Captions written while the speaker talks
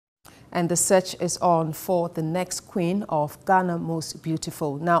And the search is on for the next queen of Ghana Most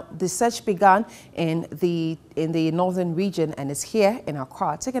Beautiful. Now, the search began in the northern region and is here in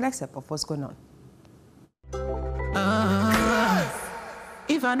Accra. Take an excerpt of what's going on.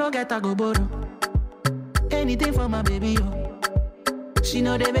 If I don't get a go borrow anything for my baby, she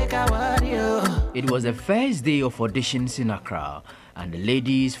know they make a worry. It was the first day of auditions in Accra, and the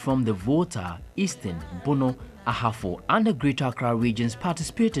ladies from the Volta, Eastern, Bono, Ahafo and the Greater Accra regions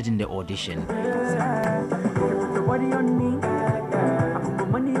participated in the audition.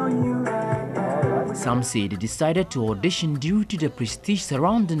 Some say they decided to audition due to the prestige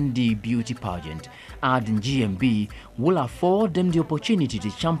surrounding the beauty pageant, adding GMB will afford them the opportunity to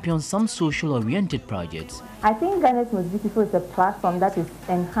champion some social-oriented projects. I think Ghana's Most Beautiful is a platform that is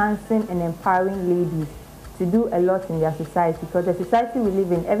enhancing and empowering ladies to do a lot in their society, because the society we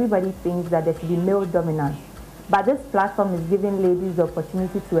live in, everybody thinks that there should be male dominance. But this platform is giving ladies the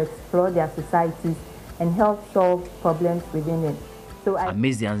opportunity to explore their societies and help solve problems within it. So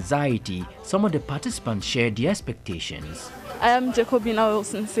amidst the anxiety, some of the participants shared their expectations. I am Jacobina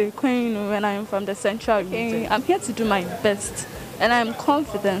Wilson, Queen, and I am from the Central region. I'm here to do my best, and I'm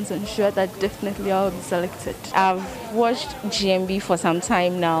confident and sure that definitely I will be selected. I've watched GMB for some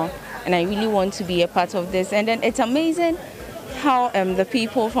time now, and I really want to be a part of this. And then it's amazing how the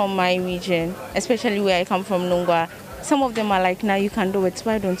people from my region, especially where I come from, Lungwa, some of them are like, now you can do it,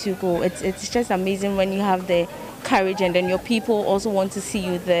 why don't you go? It's just amazing when you have the courage and then your people also want to see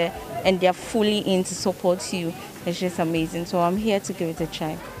you there and they're fully in to support you. It's just amazing. So I'm here to give it a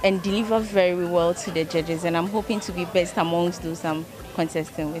try and deliver very well to the judges, and I'm hoping to be best amongst those I'm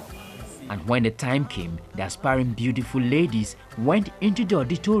contesting with. And when the time came, the aspiring beautiful ladies went into the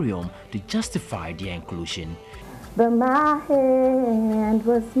auditorium to justify their inclusion. But my hand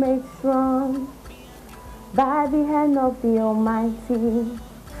was made strong by the hand of the Almighty.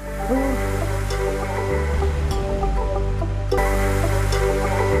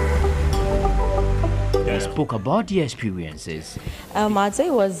 They spoke about their experiences. I'd say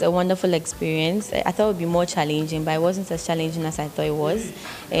it was a wonderful experience. I thought it would be more challenging, but it wasn't as challenging as I thought it was.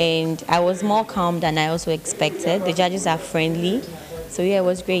 And I was more calm than I also expected. The judges are friendly. So yeah, it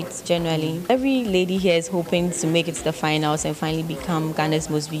was great, generally. Every lady here is hoping to make it to the finals and finally become Ghana's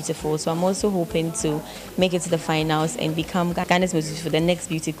Most Beautiful. So I'm also hoping to make it to the finals and become Ghana's Most Beautiful, the next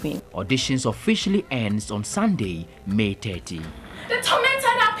beauty queen. Auditions officially ends on Sunday, May 30. They tormented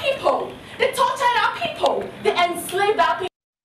our people. They tortured our people. They enslaved our people.